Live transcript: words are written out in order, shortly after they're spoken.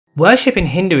Worship in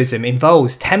Hinduism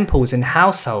involves temples and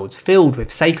households filled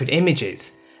with sacred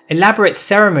images. Elaborate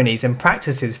ceremonies and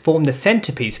practices form the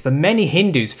centerpiece for many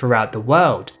Hindus throughout the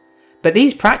world. But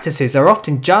these practices are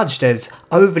often judged as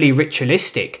overly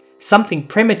ritualistic, something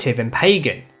primitive and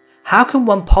pagan. How can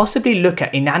one possibly look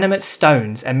at inanimate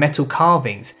stones and metal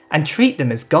carvings and treat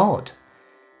them as God?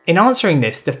 In answering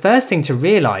this, the first thing to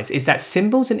realise is that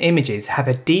symbols and images have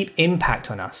a deep impact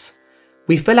on us.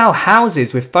 We fill our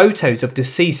houses with photos of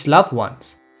deceased loved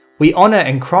ones. We honour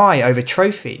and cry over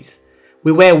trophies.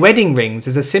 We wear wedding rings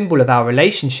as a symbol of our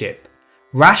relationship.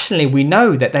 Rationally, we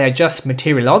know that they are just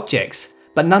material objects,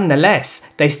 but nonetheless,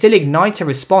 they still ignite a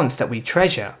response that we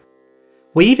treasure.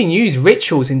 We even use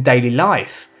rituals in daily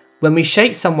life. When we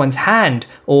shake someone's hand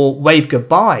or wave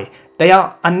goodbye, they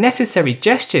are unnecessary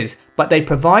gestures, but they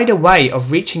provide a way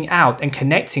of reaching out and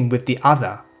connecting with the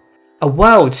other. A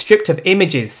world stripped of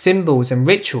images, symbols and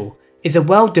ritual is a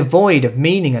world devoid of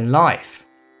meaning and life.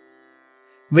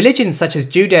 Religions such as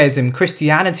Judaism,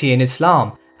 Christianity and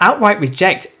Islam outright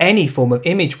reject any form of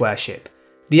image worship.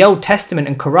 The Old Testament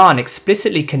and Quran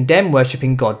explicitly condemn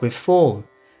worshipping God with form.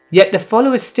 Yet the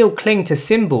followers still cling to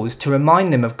symbols to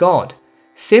remind them of God.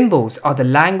 Symbols are the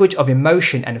language of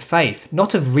emotion and faith,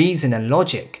 not of reason and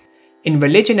logic. In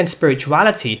religion and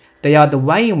spirituality, they are the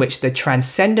way in which the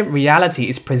transcendent reality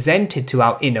is presented to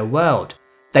our inner world.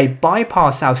 They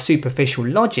bypass our superficial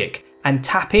logic and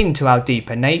tap into our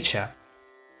deeper nature.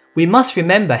 We must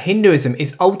remember Hinduism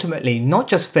is ultimately not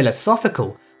just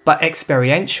philosophical, but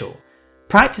experiential.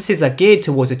 Practices are geared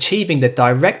towards achieving the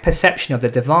direct perception of the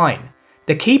divine.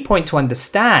 The key point to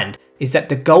understand is that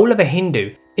the goal of a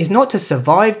Hindu is not to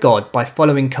survive God by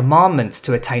following commandments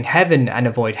to attain heaven and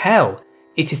avoid hell.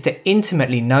 It is to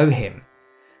intimately know Him.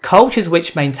 Cultures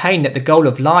which maintain that the goal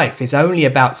of life is only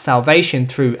about salvation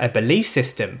through a belief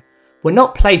system will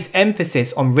not place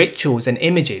emphasis on rituals and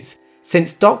images,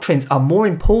 since doctrines are more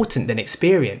important than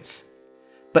experience.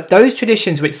 But those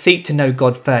traditions which seek to know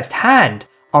God firsthand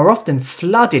are often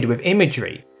flooded with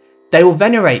imagery. They will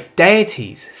venerate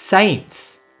deities,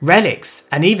 saints, relics,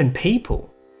 and even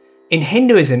people. In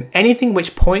Hinduism, anything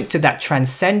which points to that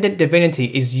transcendent divinity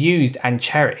is used and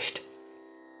cherished.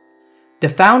 The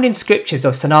founding scriptures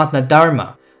of Sanatana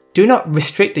Dharma do not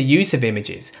restrict the use of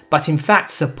images, but in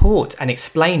fact support and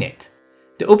explain it.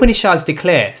 The Upanishads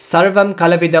declare Sarvam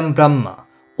Kalavidam Brahma,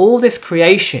 all this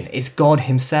creation is God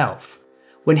Himself.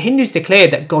 When Hindus declare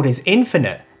that God is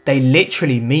infinite, they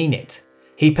literally mean it.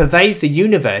 He pervades the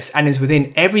universe and is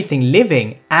within everything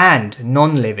living and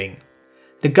non-living.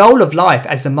 The goal of life,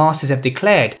 as the masters have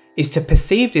declared, is to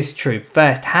perceive this truth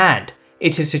firsthand.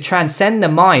 It is to transcend the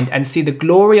mind and see the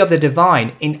glory of the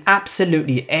divine in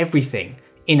absolutely everything,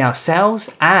 in ourselves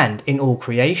and in all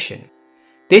creation.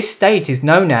 This state is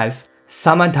known as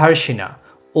Samadarshana,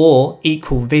 or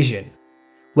equal vision,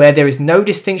 where there is no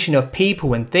distinction of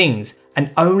people and things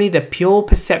and only the pure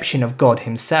perception of God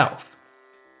Himself.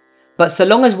 But so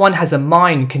long as one has a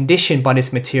mind conditioned by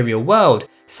this material world,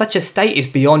 such a state is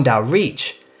beyond our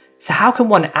reach. So how can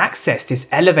one access this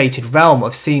elevated realm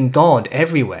of seeing God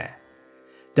everywhere?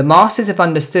 The masters have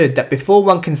understood that before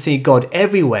one can see God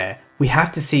everywhere, we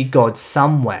have to see God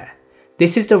somewhere.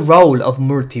 This is the role of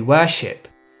Murthi worship.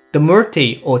 The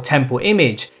Murti, or temple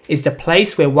image, is the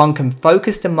place where one can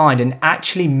focus the mind and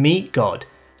actually meet God,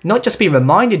 not just be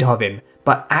reminded of Him,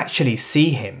 but actually see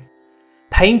Him.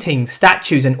 Paintings,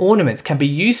 statues and ornaments can be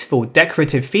useful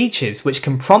decorative features which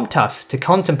can prompt us to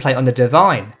contemplate on the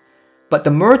divine. But the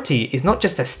Murti is not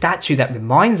just a statue that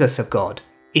reminds us of God,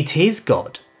 it is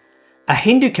God. A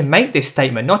Hindu can make this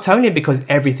statement not only because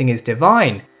everything is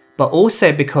divine, but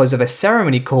also because of a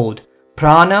ceremony called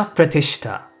Prana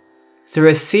Pratishta. Through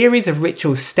a series of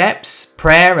ritual steps,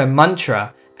 prayer and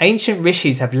mantra, ancient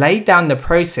rishis have laid down the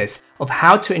process of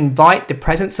how to invite the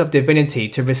presence of divinity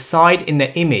to reside in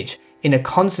the image in a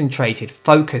concentrated,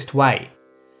 focused way.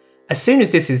 As soon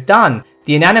as this is done,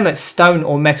 the inanimate stone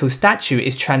or metal statue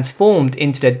is transformed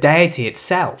into the deity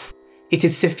itself. It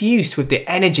is suffused with the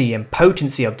energy and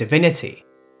potency of divinity.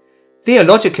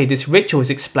 Theologically, this ritual is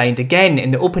explained again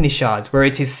in the Upanishads, where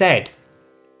it is said,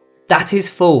 "That is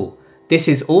full, this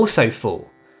is also full.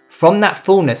 From that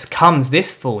fullness comes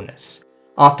this fullness.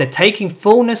 After taking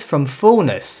fullness from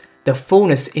fullness, the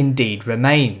fullness indeed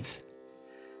remains."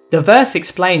 The verse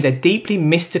explains a deeply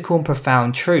mystical and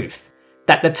profound truth,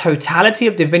 that the totality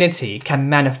of divinity can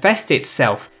manifest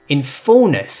itself in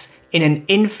fullness in an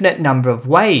infinite number of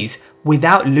ways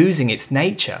without losing its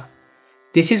nature.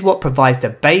 This is what provides the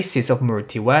basis of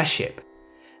Murti worship.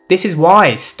 This is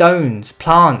why stones,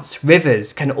 plants,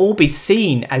 rivers can all be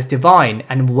seen as divine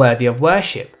and worthy of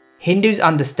worship. Hindus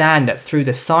understand that through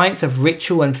the science of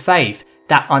ritual and faith,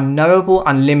 that unknowable,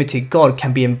 unlimited God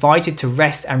can be invited to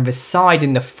rest and reside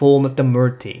in the form of the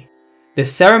Murthi. The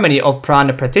ceremony of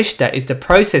Prana Pratishtha is the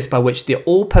process by which the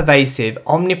all-pervasive,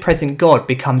 omnipresent God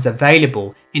becomes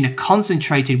available in a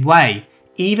concentrated way,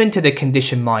 even to the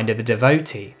conditioned mind of a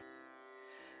devotee.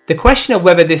 The question of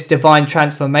whether this divine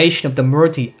transformation of the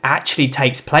Murthi actually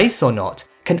takes place or not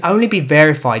can only be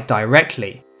verified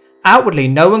directly. Outwardly,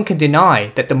 no one can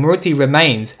deny that the Murthi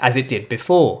remains as it did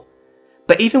before.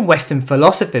 But even Western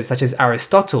philosophers such as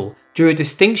Aristotle drew a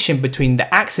distinction between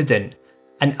the accident,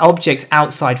 an object's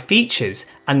outside features,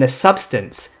 and the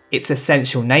substance, its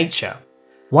essential nature.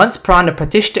 Once Prana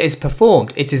Pratishtha is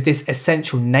performed, it is this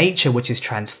essential nature which is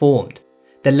transformed.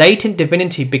 The latent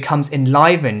divinity becomes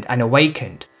enlivened and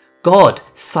awakened. God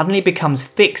suddenly becomes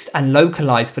fixed and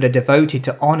localized for the devotee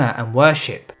to honour and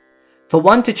worship. For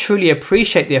one to truly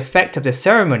appreciate the effect of the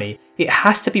ceremony, it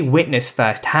has to be witnessed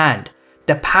firsthand.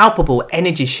 The palpable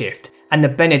energy shift and the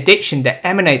benediction that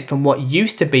emanates from what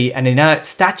used to be an inert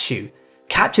statue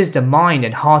captures the mind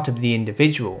and heart of the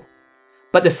individual.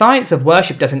 But the science of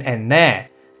worship doesn't end there.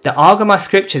 The Agama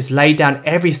scriptures lay down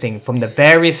everything from the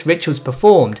various rituals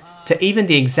performed to even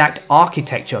the exact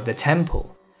architecture of the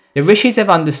temple. The rishis have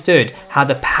understood how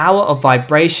the power of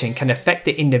vibration can affect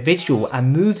the individual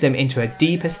and move them into a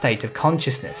deeper state of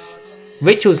consciousness.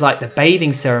 Rituals like the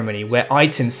bathing ceremony, where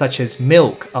items such as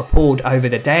milk are poured over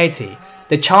the deity,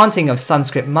 the chanting of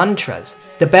Sanskrit mantras,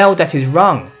 the bell that is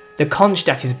rung, the conch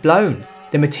that is blown,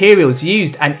 the materials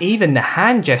used, and even the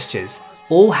hand gestures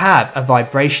all have a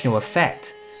vibrational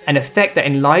effect, an effect that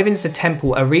enlivens the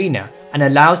temple arena and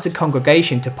allows the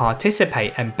congregation to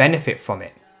participate and benefit from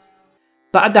it.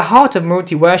 But at the heart of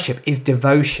Murthi worship is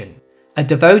devotion. A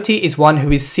devotee is one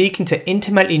who is seeking to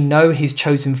intimately know his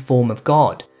chosen form of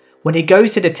God. When he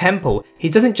goes to the temple, he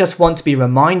doesn't just want to be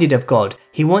reminded of God,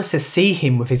 he wants to see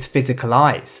him with his physical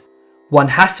eyes. One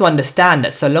has to understand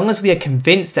that so long as we are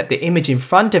convinced that the image in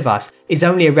front of us is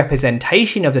only a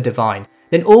representation of the divine,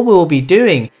 then all we will be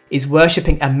doing is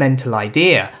worshipping a mental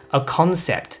idea, a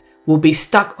concept. We'll be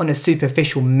stuck on a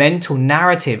superficial mental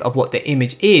narrative of what the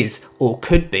image is or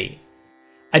could be.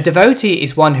 A devotee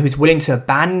is one who is willing to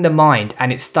abandon the mind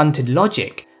and its stunted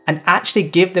logic and actually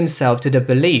give themselves to the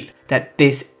belief that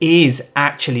this is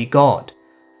actually God.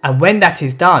 And when that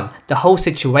is done, the whole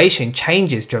situation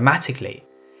changes dramatically.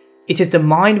 It is the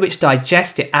mind which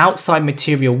digests the outside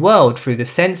material world through the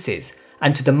senses,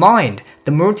 and to the mind,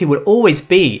 the Murthi will always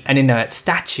be an inert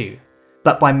statue.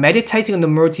 But by meditating on the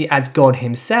Murthi as God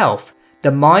himself,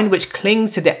 the mind which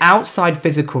clings to the outside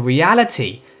physical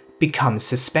reality becomes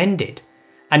suspended.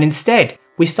 And instead,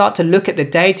 we start to look at the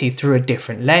deity through a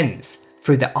different lens,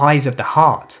 through the eyes of the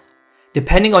heart.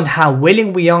 Depending on how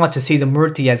willing we are to see the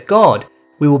Murthi as God,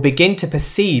 we will begin to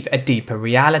perceive a deeper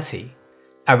reality.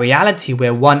 A reality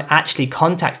where one actually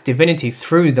contacts divinity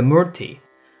through the Murthi.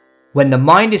 When the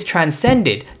mind is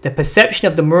transcended, the perception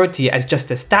of the Murthi as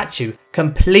just a statue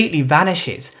completely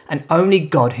vanishes and only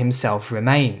God himself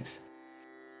remains.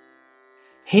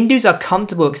 Hindus are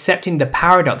comfortable accepting the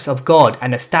paradox of God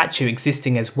and a statue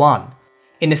existing as one,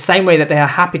 in the same way that they are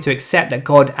happy to accept that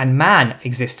God and man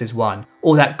exist as one,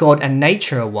 or that God and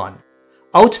nature are one.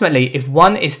 Ultimately, if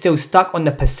one is still stuck on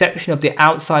the perception of the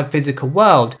outside physical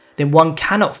world, then one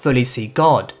cannot fully see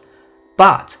God.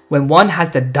 But when one has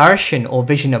the darshan or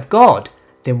vision of God,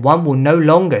 then one will no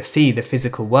longer see the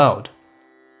physical world.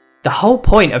 The whole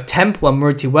point of temple and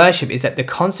Murthi worship is that the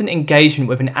constant engagement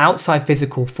with an outside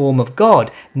physical form of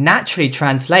God naturally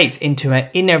translates into an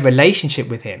inner relationship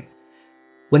with him.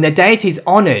 When the deity is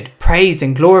honoured, praised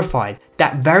and glorified,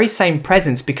 that very same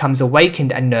presence becomes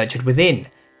awakened and nurtured within.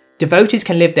 Devotees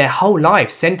can live their whole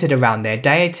life centered around their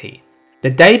deity.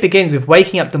 The day begins with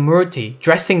waking up the Murthi,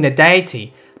 dressing the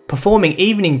deity, performing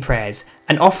evening prayers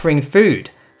and offering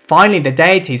food. Finally, the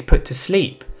deity is put to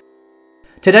sleep.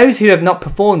 To those who have not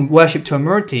performed worship to a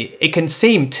Murthi, it can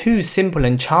seem too simple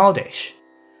and childish.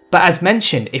 But as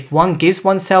mentioned, if one gives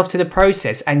oneself to the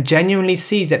process and genuinely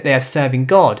sees that they are serving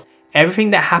God, everything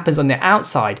that happens on the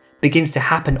outside begins to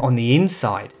happen on the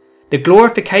inside. The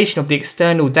glorification of the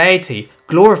external deity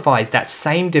glorifies that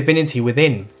same divinity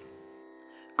within.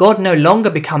 God no longer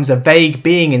becomes a vague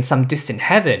being in some distant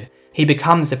heaven. He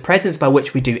becomes the presence by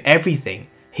which we do everything.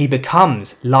 He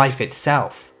becomes life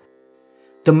itself.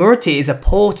 The Murthi is a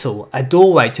portal, a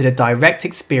doorway to the direct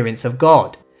experience of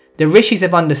God. The rishis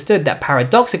have understood that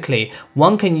paradoxically,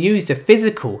 one can use the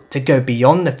physical to go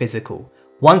beyond the physical.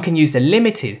 One can use the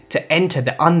limited to enter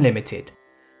the unlimited.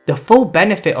 The full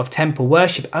benefit of temple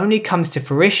worship only comes to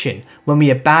fruition when we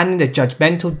abandon the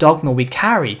judgmental dogma we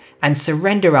carry and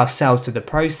surrender ourselves to the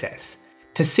process.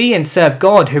 To see and serve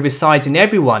God who resides in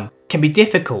everyone can be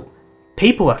difficult.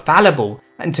 People are fallible,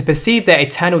 and to perceive their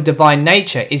eternal divine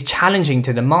nature is challenging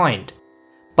to the mind.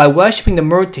 By worshipping the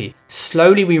Murthi,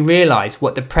 slowly we realise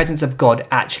what the presence of God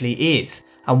actually is,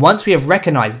 and once we have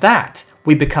recognised that,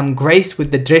 we become graced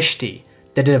with the drishti,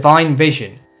 the divine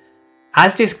vision.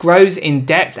 As this grows in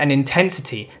depth and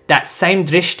intensity, that same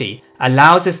drishti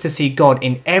allows us to see God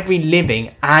in every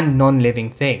living and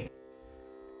non-living thing.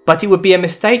 But it would be a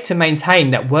mistake to maintain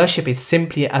that worship is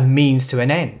simply a means to an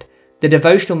end. The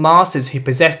devotional masters who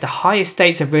possessed the highest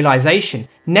states of realisation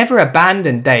never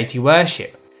abandoned deity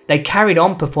worship. They carried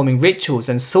on performing rituals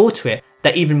and saw to it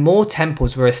that even more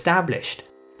temples were established.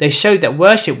 They showed that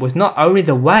worship was not only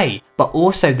the way, but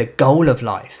also the goal of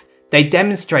life. They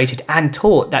demonstrated and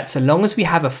taught that so long as we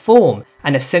have a form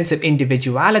and a sense of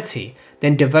individuality,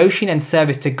 then devotion and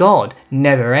service to God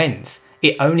never ends.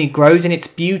 It only grows in its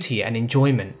beauty and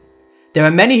enjoyment. There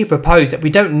are many who propose that we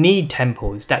don't need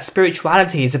temples, that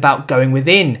spirituality is about going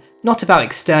within, not about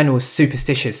external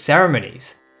superstitious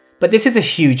ceremonies. But this is a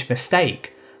huge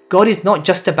mistake. God is not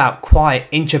just about quiet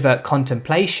introvert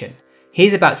contemplation. He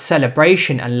is about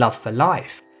celebration and love for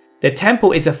life. The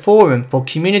temple is a forum for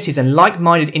communities and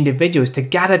like-minded individuals to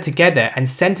gather together and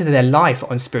centre their life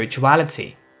on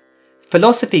spirituality.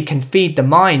 Philosophy can feed the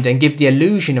mind and give the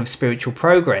illusion of spiritual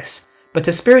progress, but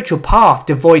a spiritual path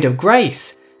devoid of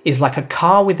grace is like a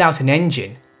car without an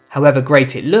engine. However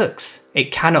great it looks,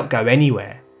 it cannot go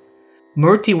anywhere.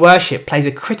 Murthi worship plays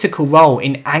a critical role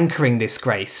in anchoring this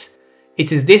grace.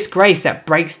 It is this grace that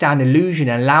breaks down illusion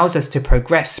and allows us to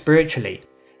progress spiritually.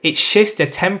 It shifts the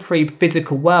temporary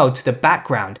physical world to the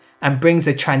background and brings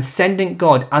a transcendent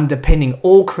God underpinning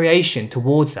all creation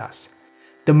towards us.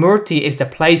 The Murthi is the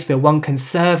place where one can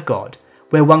serve God,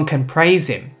 where one can praise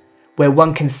Him, where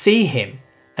one can see Him,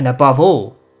 and above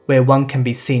all, where one can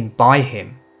be seen by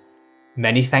Him.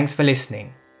 Many thanks for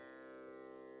listening.